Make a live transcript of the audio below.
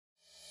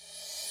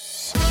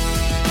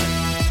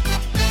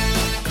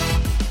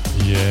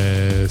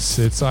is.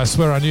 It's I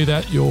Swear I Knew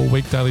That, your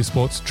week daily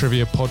sports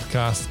trivia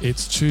podcast.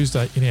 It's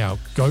Tuesday in our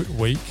GOAT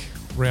week.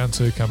 Round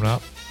 2 coming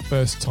up.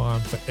 First time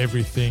for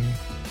everything.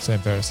 Sam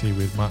Ferris here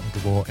with Martin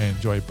Gabor and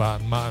Joey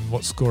Barton. Martin,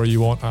 what score are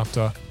you on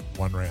after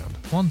one round?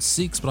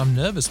 1-6, but I'm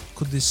nervous.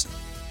 Could this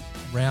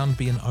round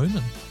be an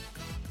omen,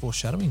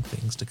 foreshadowing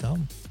things to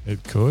come?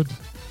 It could.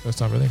 First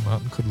time for everything.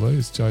 Martin could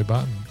lose. Joey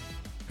Barton,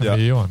 how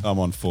many are you on? I'm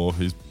on 4.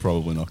 He's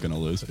probably not going to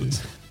lose.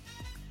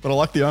 But I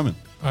like the omen.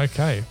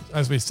 Okay.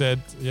 As we said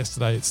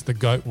yesterday, it's the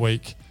GOAT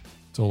week.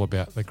 It's all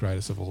about the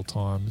greatest of all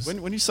times.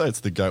 When you say it's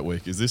the GOAT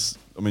week, is this,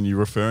 I mean, you're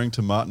referring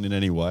to Martin in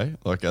any way,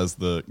 like as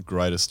the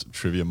greatest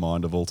trivia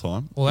mind of all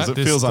time? Well, because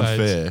it feels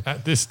unfair.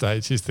 At this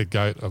stage, he's the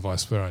GOAT of I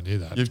Swear I Knew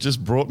That. You've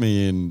just brought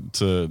me in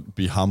to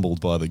be humbled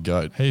by the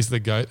GOAT. He's the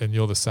GOAT and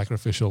you're the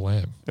sacrificial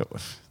lamb. Yeah,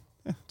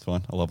 it's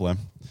fine. I love lamb.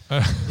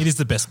 It is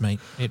the best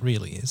meat. It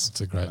really is. It's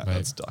a great meat.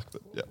 That's duck,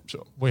 but yeah,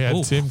 sure. We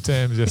had Tim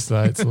Tams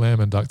yesterday. It's lamb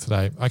and duck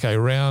today. Okay,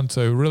 round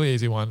 2, really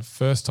easy one.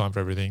 First time for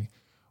everything.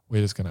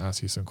 We're just going to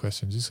ask you some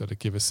questions. You just got to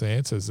give us the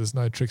answers. There's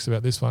no tricks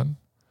about this one.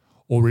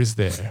 Or is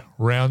there?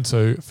 Round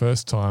 2,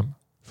 first time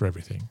for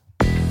everything.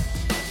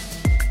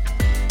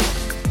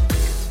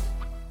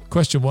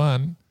 Question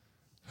 1.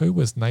 Who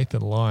was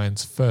Nathan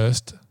Lyon's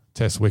first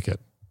Test wicket?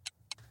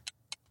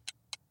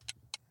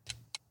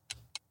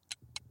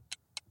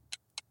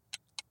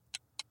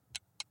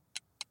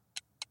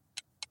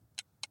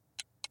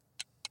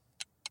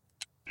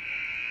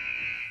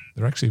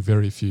 There are actually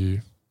very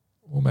few,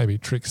 or maybe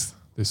tricks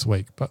this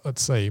week. But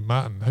let's see.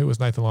 Martin, who was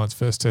Nathan Lyon's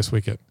first Test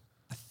wicket?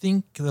 I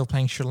think they were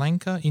playing Sri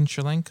Lanka. In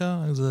Sri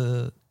Lanka, it was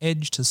an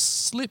edge to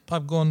slip.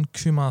 I've gone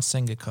Kumar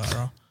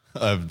Sangakkara.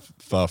 I have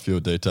far fewer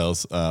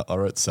details. I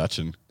wrote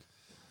Sachin.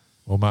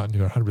 Well, Martin,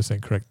 you're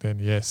 100% correct then.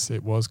 Yes,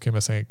 it was Kumar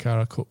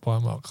Sangakkara, caught by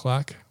Mark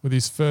Clark with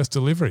his first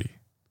delivery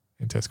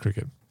in Test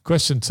cricket.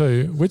 Question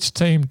 2. Which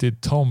team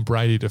did Tom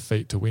Brady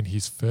defeat to win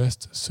his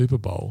first Super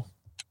Bowl?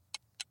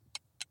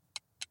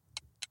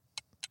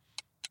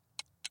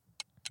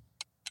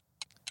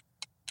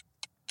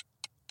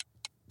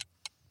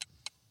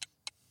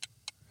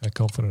 How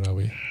confident are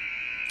we?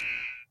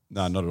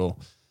 No, not at all.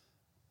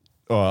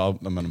 Oh,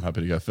 I'm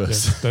happy to go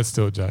first. Yeah, that's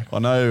still a joke. I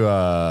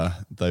know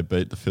they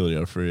beat the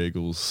Philadelphia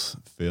Eagles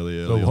fairly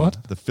early The what?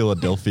 on. The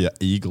Philadelphia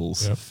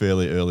Eagles Yep.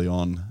 fairly early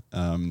on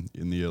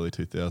in the early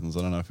 2000s.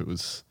 I don't know if it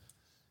was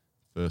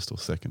first or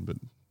second, but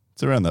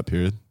it's around that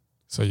period.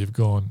 So you've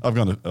gone. I've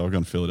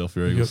gone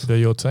Philadelphia Eagles. They're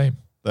your team.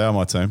 They are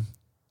my team,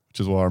 which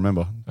is why I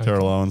remember. Okay.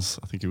 Terrell Owens,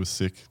 I think he was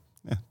sick.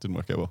 Yeah, didn't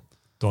work out well.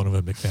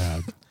 Donovan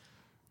McNabb.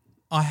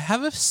 I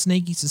have a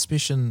sneaky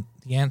suspicion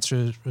the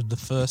answer to the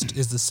first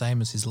is the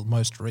same as his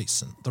most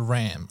recent, the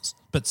Rams,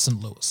 but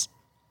St. Louis.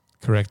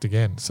 Correct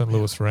again. St.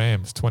 Louis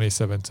Rams,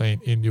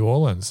 2017 in New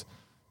Orleans.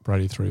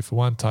 Brady threw for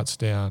 1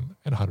 touchdown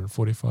and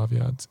 145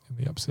 yards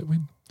in the upset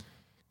win.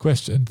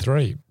 Question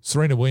 3.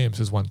 Serena Williams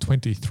has won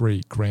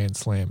 23 Grand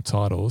Slam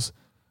titles.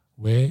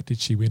 Where did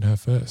she win her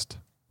first?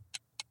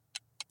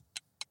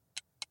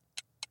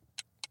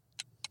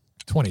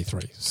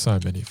 23. So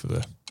many for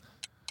the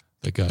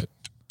GOAT.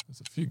 There's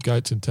a few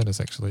GOATs in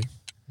tennis, actually.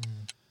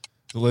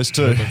 At least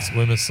 2.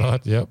 Women's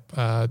side, yep.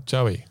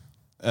 Joey.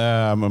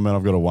 I mean,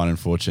 I've got a 1 in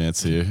 4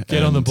 chance here.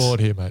 Get on the board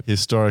here, mate.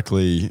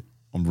 Historically,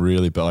 I'm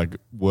really bad, like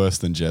worse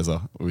than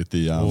Jezza with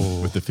the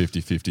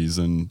 50-50s,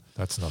 and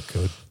that's not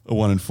good. A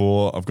 1 in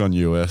 4. I've gone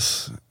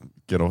US.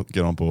 Get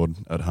on board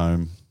at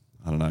home.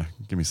 I don't know.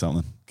 Give me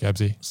something.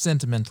 Gabsy.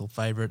 Sentimental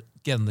favourite.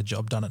 Getting the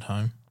job done at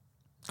home.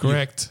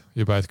 Correct.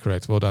 You're both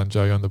correct. Well done,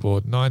 Joey, on the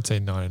board.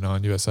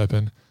 1999 US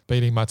Open,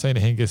 beating Martina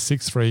Hingis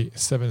 6-3,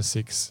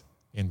 7-6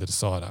 in the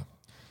decider.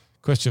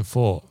 Question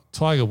 4.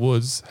 Tiger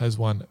Woods has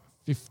won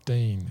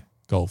 15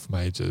 golf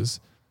majors.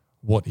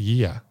 What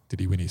year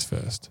did he win his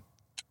first?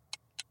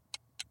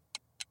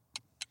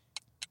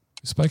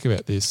 We spoke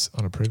about this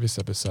on a previous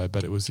episode,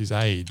 but it was his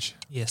age.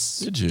 Yes.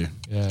 Did you?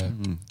 Yeah.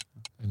 Mm.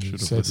 And you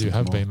said you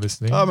have been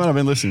listening. Oh, man, I've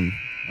been listening.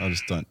 I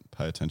just don't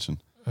pay attention.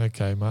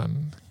 Okay,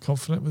 Martin.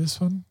 Confident with this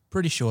one?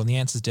 Pretty sure, and the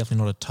answer is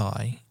definitely not a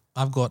tie.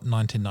 I've got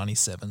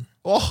 1997.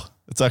 Oh,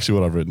 it's actually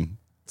what I've written.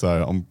 So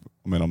I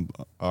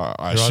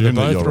You're assume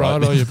that you're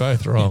right or you're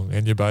both wrong,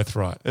 and you're both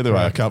right. Either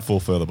way, I can't fall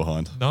further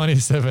behind.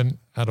 97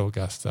 at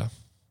Augusta.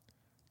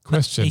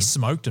 Question. He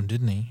smoked him,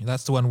 didn't he?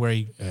 That's the one where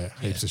he... Yeah,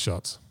 heaps of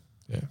shots.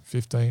 Yeah,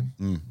 15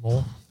 Mm.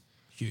 more.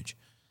 Huge.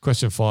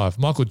 Question 5.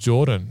 Michael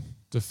Jordan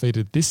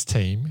defeated this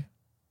team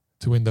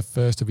to win the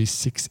first of his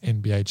 6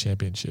 NBA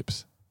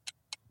championships.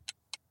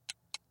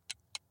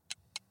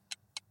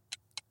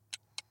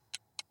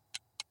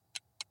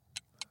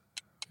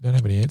 We don't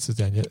have any answers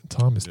down yet.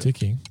 Time is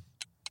ticking.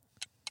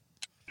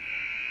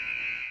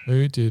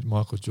 Who did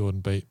Michael Jordan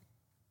beat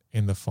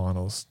in the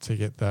finals to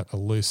get that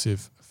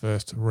elusive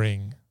first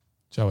ring?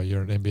 Joey,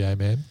 you're an NBA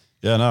man.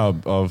 Yeah, no,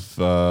 I've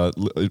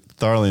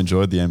thoroughly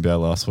enjoyed the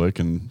NBA last week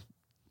and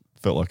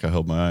felt like I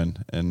held my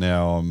own. And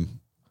now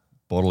I'm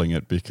bottling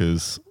it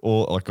because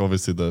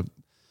obviously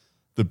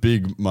the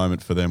big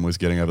moment for them was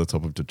getting over the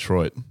top of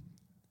Detroit.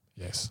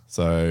 Yes.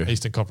 So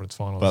Eastern Conference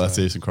Finals. But that's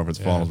the Eastern Conference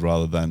Finals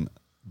rather than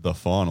the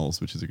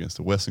finals, which is against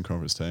a Western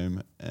Conference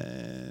team,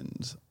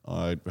 and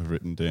I have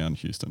written down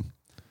Houston.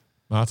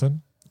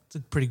 Martin? It's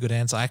a pretty good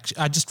answer.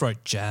 I just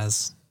wrote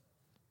Jazz.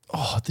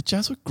 Oh, the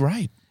Jazz were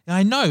great.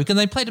 I know, because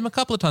they played them a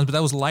couple of times, but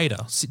that was later.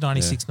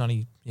 96,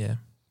 90, yeah.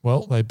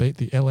 Well, they beat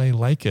the LA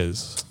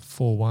Lakers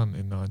 4-1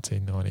 in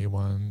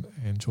 1991,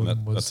 and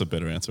Jordan That's a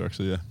better answer,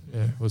 actually,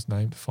 was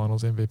named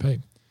Finals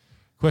MVP.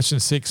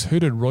 Question 6: Who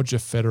did Roger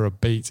Federer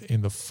beat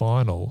in the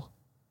final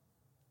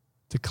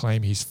to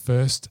claim his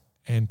first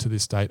and to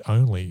this date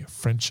only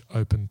French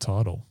Open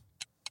title?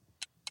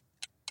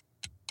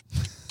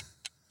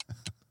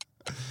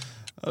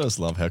 I just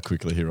love how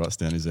quickly he writes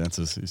down his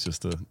answers. He's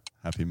just a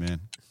happy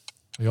man.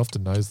 He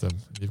often knows them.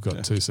 You've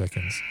got 2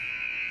 seconds.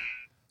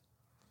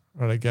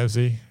 All right,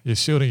 Gabsy, you're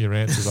shielding your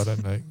answers. I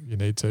don't know you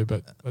need to,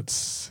 but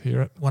let's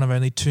hear it. One of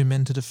only 2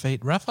 men to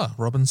defeat Rafa,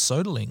 Robin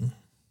Soderling.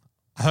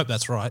 I hope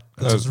that's right.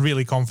 I was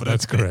really confident.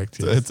 That's correct.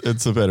 Yes.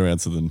 It's a better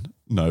answer than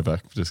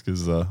Novak, just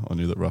because I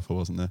knew that Rafa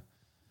wasn't there.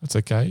 That's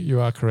okay. You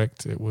are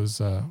correct. It was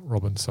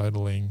Robin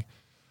Soderling.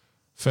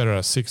 Federer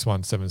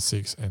 6-1,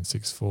 7-6 and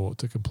 6-4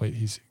 to complete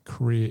his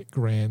career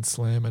Grand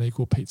Slam and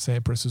equal Pete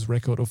Sampras's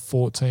record of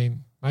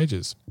 14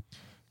 majors.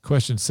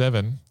 Question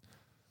 7.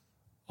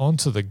 On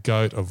to the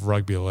GOAT of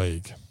rugby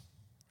league.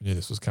 I knew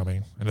this was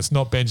coming. And it's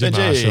not Benji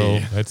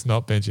Marshall. It's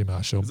not Benji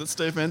Marshall. Is it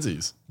Steve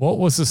Menzies? What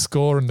was the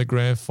score in the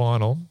grand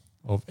final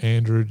of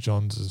Andrew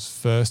Johns'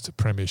 first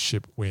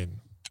premiership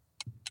win?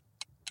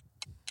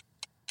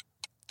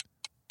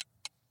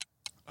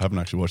 I haven't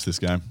actually watched this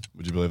game.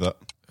 Would you believe that?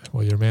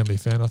 Well, you're a Manly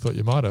fan. I thought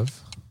you might have.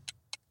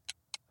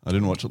 I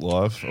didn't watch it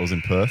live. I was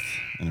in Perth.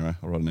 Anyway,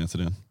 I'll write an answer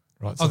down.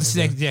 Right. Oh, this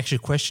is the actual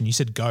question. You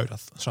said GOAT.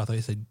 So I thought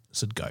you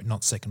said GOAT,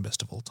 not second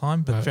best of all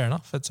time, but fair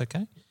enough. That's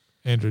okay.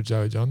 Andrew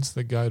Joey Johns,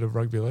 the GOAT of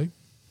rugby league.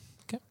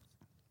 Okay.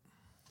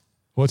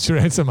 What's your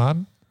answer,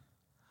 Martin?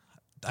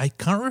 I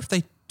can't remember if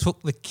they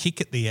took the kick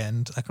at the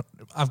end.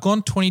 I've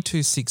gone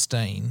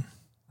 22-16.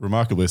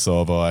 Remarkably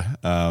so have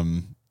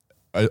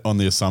I, on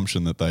the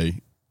assumption that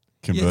they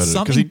converted it.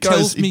 Something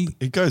Because tells me...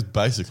 It goes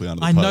basically under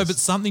the I post. know, but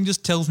something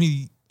just tells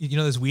me,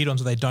 there's weird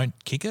ones where they don't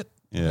kick it.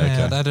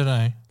 Yeah, okay. I don't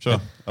know. Sure.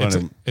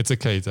 It's a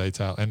key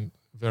detail, and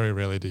very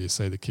rarely do you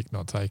see the kick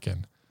not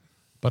taken.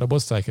 But it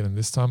was taken, and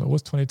this time it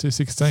was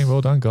 22-16.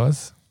 Well done,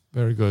 guys.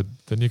 Very good.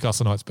 The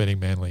Newcastle Knights beating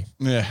Manly.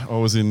 Yeah, I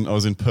was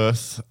in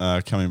Perth,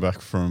 coming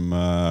back from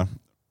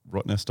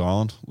Rottnest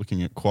Island,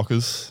 looking at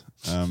quokkas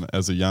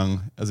as a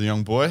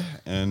young boy,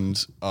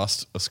 and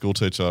asked a school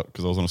teacher,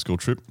 because I was on a school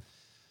trip,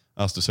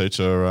 asked a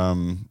teacher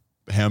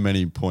how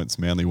many points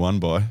Manly won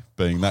by,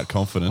 being that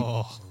confident.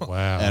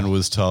 Wow. And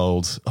was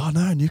told, oh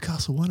no,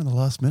 Newcastle won in the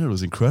last minute. It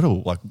was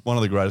incredible. Like one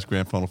of the greatest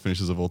grand final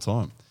finishes of all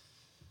time.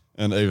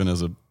 And even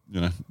as a,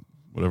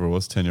 whatever it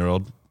was,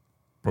 10-year-old,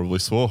 probably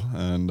swore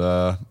and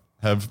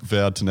have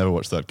vowed to never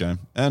watch that game.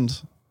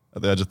 And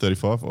at the age of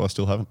 35, I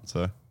still haven't.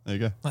 So there you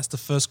go. That's the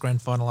first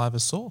grand final I ever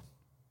saw. All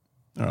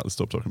right, let's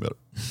stop talking about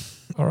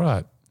it. All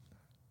right.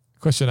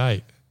 Question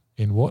 8.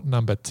 In what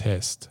number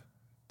test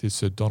did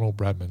Sir Donald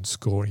Bradman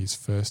score his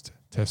first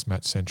test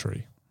match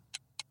century?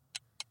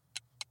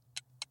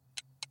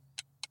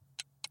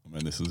 I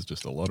mean, this is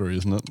just a lottery,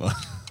 isn't it?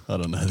 I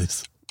don't know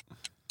this.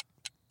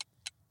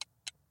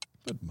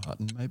 But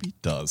Martin maybe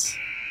does.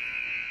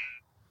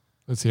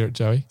 Let's hear it,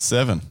 Joey.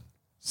 7.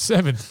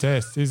 7th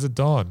test. He's a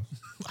Don.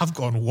 I've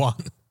gone 1.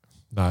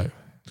 No.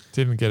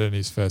 Didn't get it in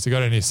his first. He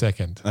got it in his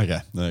second. Okay,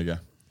 there you go.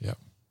 Yep.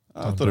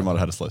 I thought he might have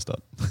had a slow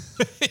start.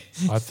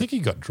 I think he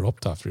got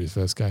dropped after his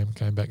first game,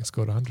 came back and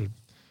scored 100.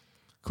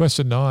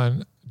 Question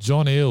 9.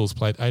 John Eales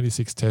played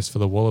 86 tests for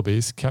the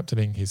Wallabies,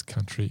 captaining his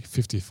country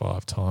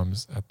 55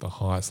 times at the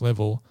highest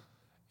level.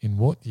 In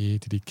what year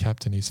did he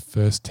captain his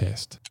first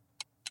test?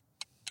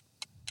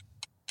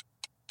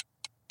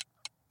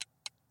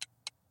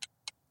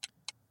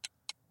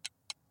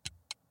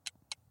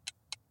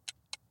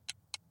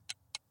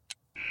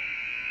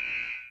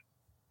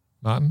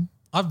 Martin?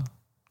 I've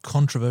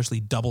controversially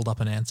doubled up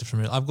an answer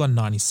from it. I've gone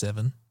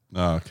 97.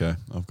 Oh, okay.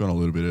 I've gone a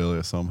little bit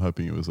earlier, so I'm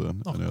hoping it was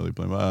an early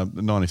bloom.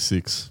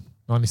 96.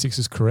 96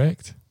 is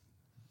correct.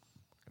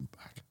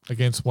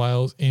 Against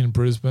Wales in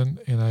Brisbane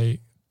in a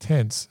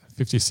tense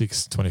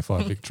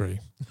 56-25 victory.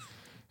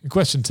 In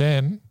question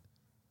 10,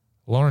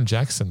 Lauren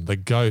Jackson, the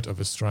GOAT of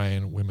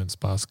Australian women's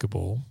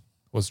basketball,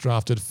 was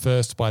drafted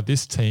first by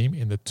this team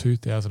in the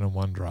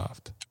 2001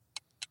 draft.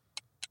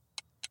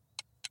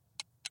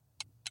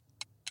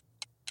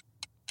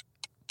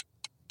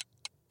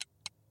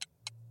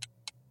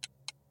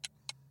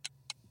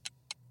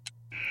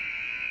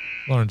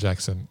 Lauren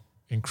Jackson,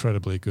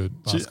 incredibly good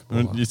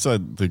basketballer. You say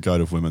the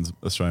GOAT of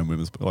Australian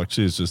women's, but like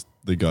she's just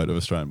the GOAT of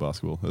Australian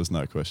basketball. There's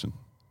no question.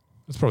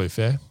 That's probably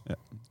fair. Yeah.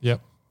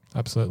 Yep,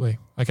 absolutely.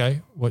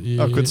 Okay, what you...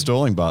 Oh, good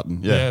stalling, Barton.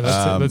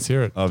 Yeah, let's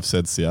hear it. I've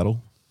said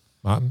Seattle.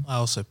 Martin? I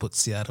also put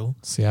Seattle.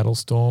 Seattle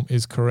Storm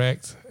is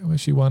correct.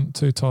 She won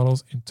 2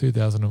 titles in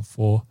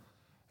 2004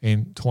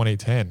 in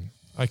 2010.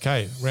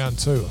 Okay, round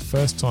 2.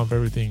 First time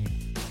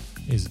everything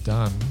is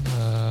done.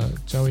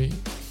 Joey,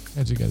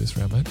 how'd you go this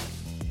round, mate?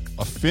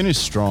 I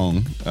finished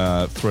strong, 3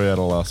 out of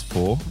the last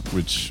 4,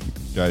 which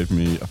gave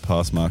me a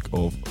pass mark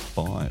of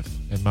 5.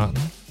 And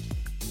Martin,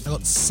 I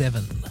got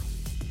 7.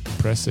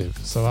 impressive.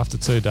 So after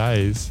 2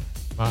 days,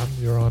 Martin,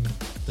 you're on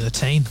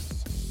 13.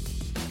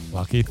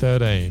 lucky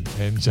 13.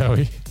 And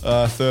Joey,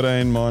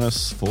 13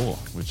 minus 4,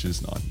 which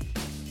is 9.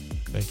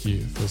 thank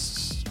you for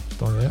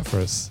spelling it out for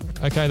us.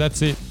 Okay,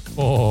 that's it.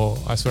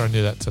 Oh, I swear I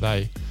knew that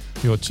today.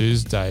 Your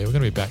Tuesday. We're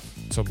going to be back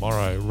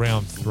tomorrow,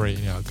 round 3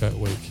 in our GOAT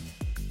week.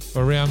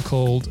 For a round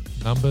called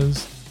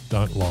Numbers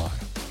Don't Lie.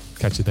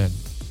 Catch you then.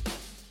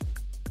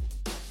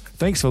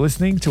 Thanks for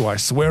listening to I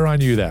Swear I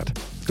Knew That.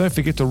 Don't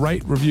forget to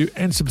rate, review,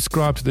 and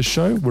subscribe to the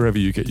show wherever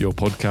you get your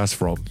podcast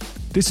from.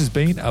 This has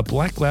been a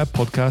Black Lab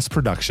Podcast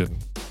production.